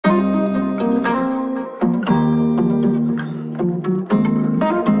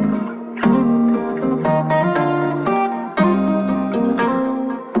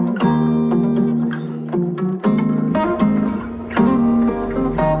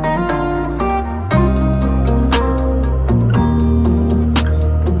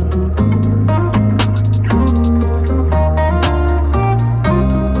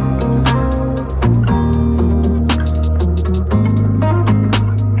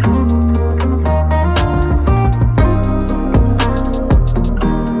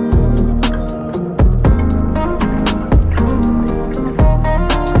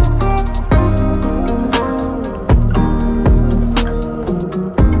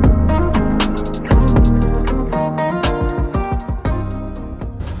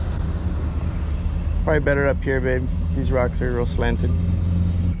probably better up here, babe. These rocks are real slanted.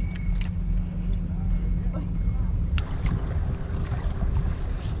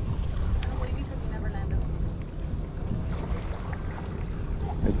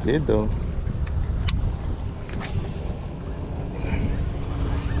 I did though.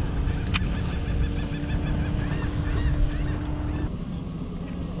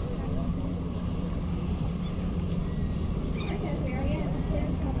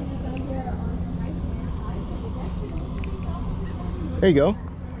 There you go.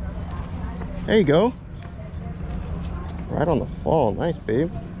 There you go. Right on the fall. Nice,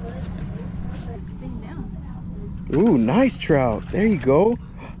 babe. Ooh, nice trout. There you go.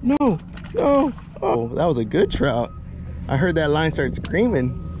 No, no. Oh, that was a good trout. I heard that line start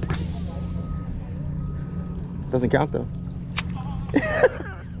screaming. Doesn't count though.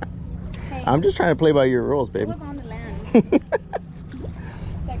 Hey, I'm just trying to play by your rules, babe. it was on the land.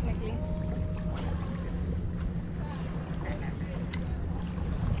 Technically.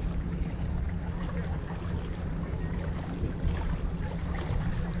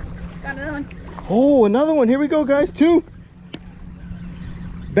 Got another one. Oh, another one. Here we go, guys. Two.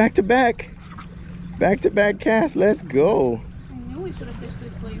 Back to back. Back to back cast. Let's go. I knew we should have fished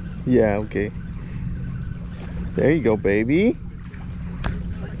this place. Yeah, okay. There you go, baby.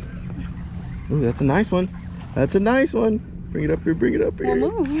 Ooh, that's a nice one. That's a nice one. Bring it up here. Bring it up here.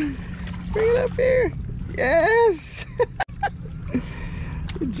 We'll move. Bring it up here. Yes.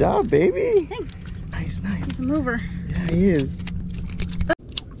 Good job, baby. Thanks. Nice, nice. He's a mover. Yeah, he is.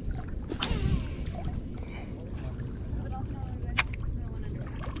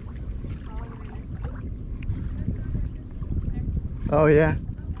 Oh yeah.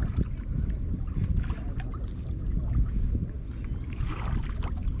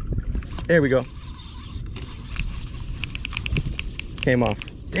 There we go. Came off.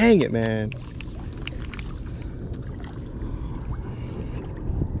 Dang it, man.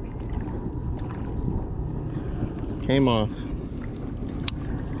 Came off.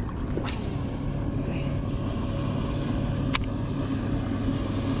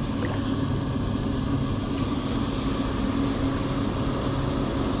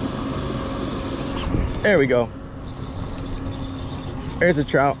 There we go. There's a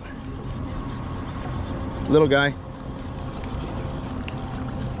trout. Little guy.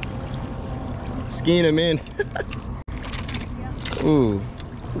 Skiing him in. Ooh.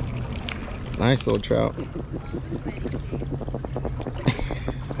 Nice little trout.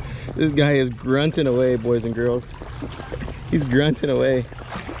 This guy is grunting away, boys and girls. He's grunting away.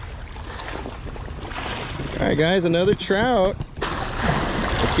 All right, guys, another trout.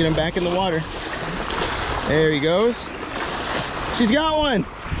 Let's get him back in the water. There he goes. She's got one.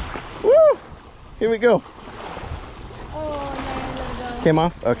 Woo! Here we go. Oh, no, let it go. Came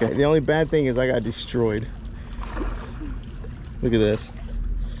off? Okay. The only bad thing is I got destroyed. Look at this.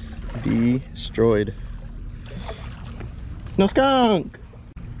 Destroyed. No skunk.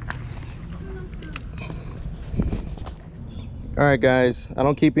 All right, guys. I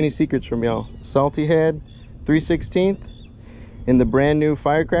don't keep any secrets from y'all. Salty head, 3/16 in the brand new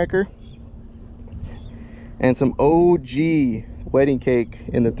firecracker. And some OG wedding cake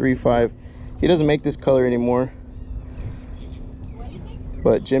in the 3.5. He doesn't make this color anymore.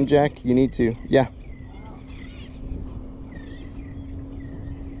 But Jim Jack, you need to. Yeah.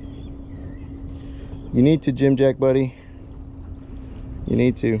 You need to, Jim Jack, buddy. You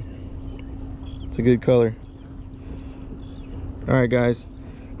need to. It's a good color. All right, guys.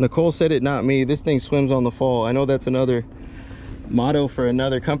 Nicole said it, not me. This thing swims on the fall. I know that's another motto for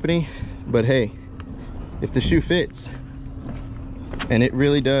another company, but hey, if the shoe fits, and it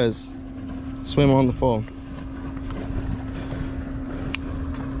really does, swim on the fall.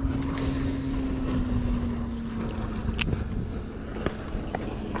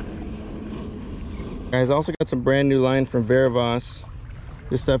 Guys, I also got some brand new line from Barebone.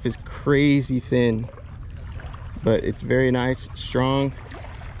 This stuff is crazy thin, but it's very nice, strong,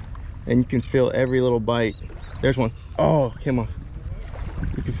 and you can feel every little bite. There's one. Oh, came off.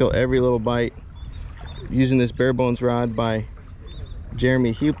 You can feel every little bite. Using this Barebones rod by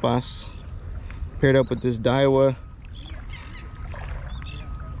Jeremy Jilpas, paired up with this Daiwa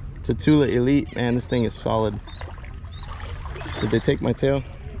Tatula Elite. Man, this thing is solid. Did they take my tail?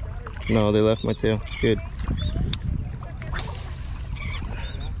 No, they left my tail. Good.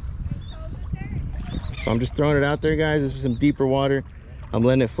 So I'm just throwing it out there, guys. This is some deeper water. I'm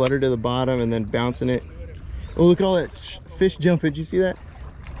letting it flutter to the bottom and then bouncing it. Oh, look at all that fish jumping. Did you see that?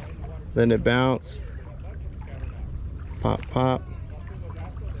 Letting it bounce. Pop, pop.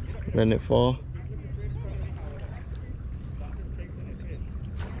 Letting it fall.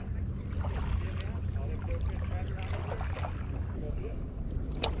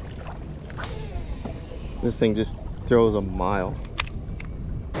 This thing just throws a mile.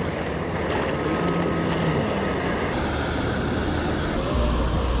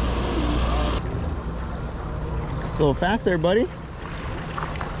 A little fast there, buddy.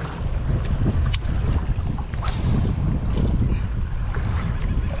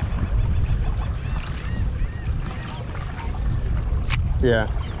 Yeah.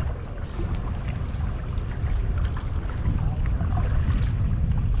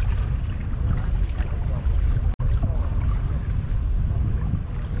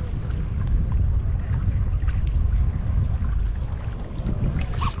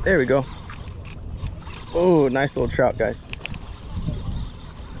 There we go. Oh, nice little trout, guys.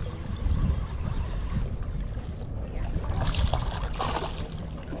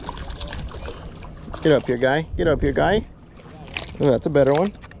 Get up here, guy. Get up here, guy. Oh, that's a better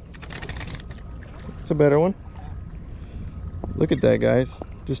one. That's a better one. Look at that, guys.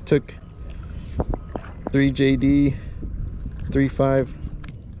 Just took 3 JD, 3.5.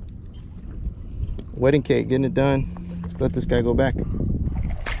 Wedding cake, getting it done. Let's let this guy go back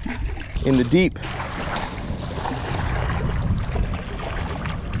in the deep.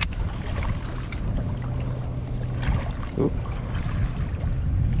 Oop.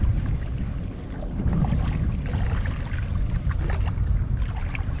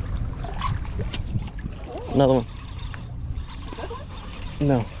 Another one.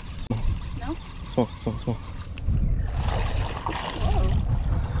 No. No? Small.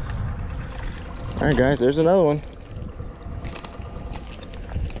 All right, guys, there's another one.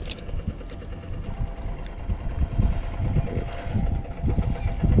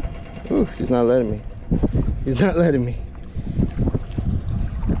 Ooh, he's not letting me. He's not letting me.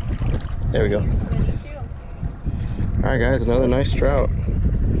 There we go. All right, guys, another nice trout.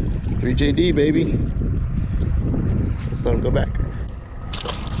 3 JD, baby. Let's let him go back.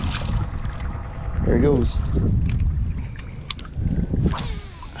 There he goes.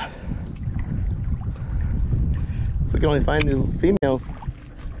 If we can only find these females,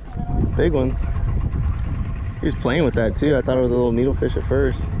 big ones. He was playing with that too. I thought it was a little needlefish at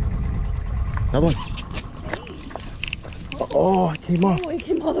first. Another one. Oh, it came off. Oh, it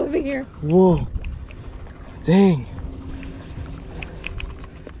came all over here. Whoa. Dang.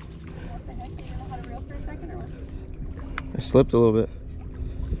 What the heck? Do you know how to reel for a second or what? I slipped a little bit.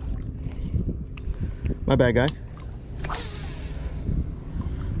 My bad, guys.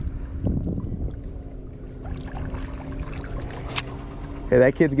 Hey,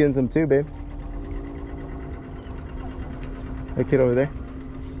 that kid's getting some too, babe. That kid over there.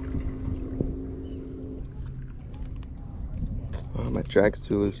 Oh, my drag's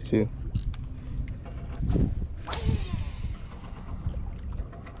too loose too.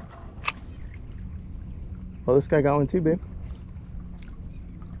 Oh, this guy got one too, babe.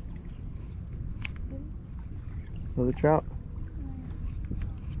 Another trout.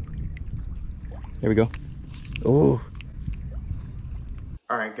 There we go. Oh.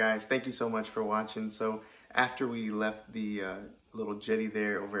 All right, guys, thank you so much for watching. So after we left the little jetty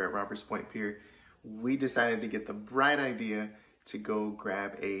there over at Roberts Point Pier, we decided to get the bright idea to go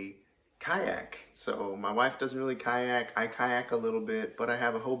grab a kayak. So my wife doesn't really kayak. I kayak a little bit, but I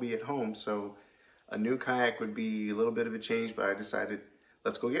have a Hobie at home. So a new kayak would be a little bit of a change, but I decided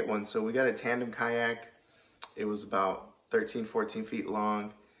let's go get one. So we got a tandem kayak. It was about 13, 14 feet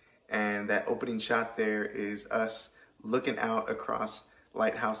long. And that opening shot there is us looking out across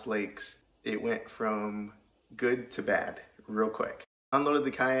Lighthouse Lakes. It went from good to bad real quick. Unloaded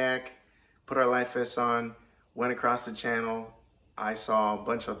the kayak, put our life vests on, went across the channel. I saw a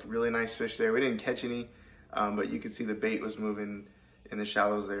bunch of really nice fish there. We didn't catch any, but you could see the bait was moving in the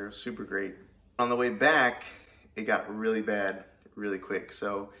shallows there. Super great. On the way back, it got really bad really quick.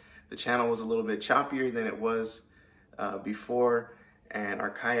 So the channel was a little bit choppier than it was before, and our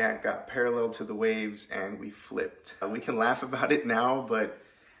kayak got parallel to the waves and we flipped. We can laugh about it now, but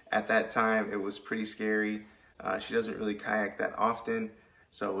at that time it was pretty scary. She doesn't really kayak that often,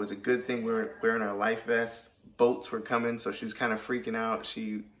 so it was a good thing we were wearing our life vests. Boats were coming, so she was kind of freaking out.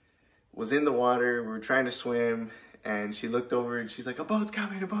 She was in the water, we were trying to swim, and she looked over and she's like, a boat's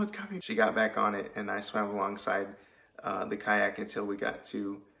coming, a boat's coming. She got back on it and I swam alongside the kayak until we got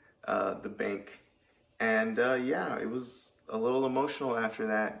to the bank. And yeah, it was a little emotional after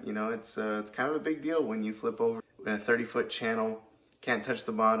that. You know, it's kind of a big deal when you flip over in a 30-foot channel, can't touch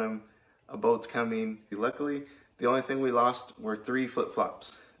the bottom, a boat's coming. Luckily, the only thing we lost were 3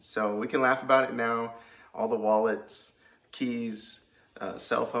 flip-flops. So we can laugh about it now. All the wallets, keys,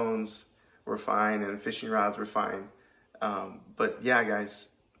 cell phones were fine, and fishing rods were fine. But yeah, guys,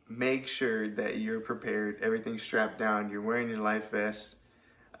 make sure that you're prepared, everything's strapped down, you're wearing your life vest,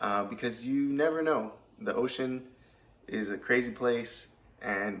 because you never know the ocean is a crazy place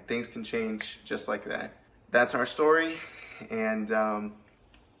and things can change just like that. That's our story, and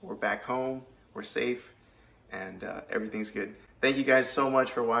we're back home, we're safe, and everything's good. Thank you guys so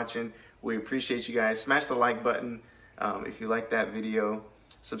much for watching. We appreciate you guys. Smash the like button if you like that video.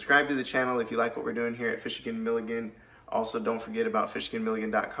 Subscribe to the channel if you like what we're doing here at FishiganMilligan. Also, don't forget about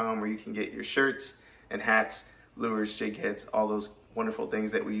FishiganMilligan.com, where you can get your shirts and hats, lures, jig heads, all those wonderful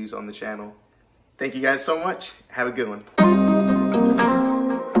things that we use on the channel. Thank you guys so much. Have a good one.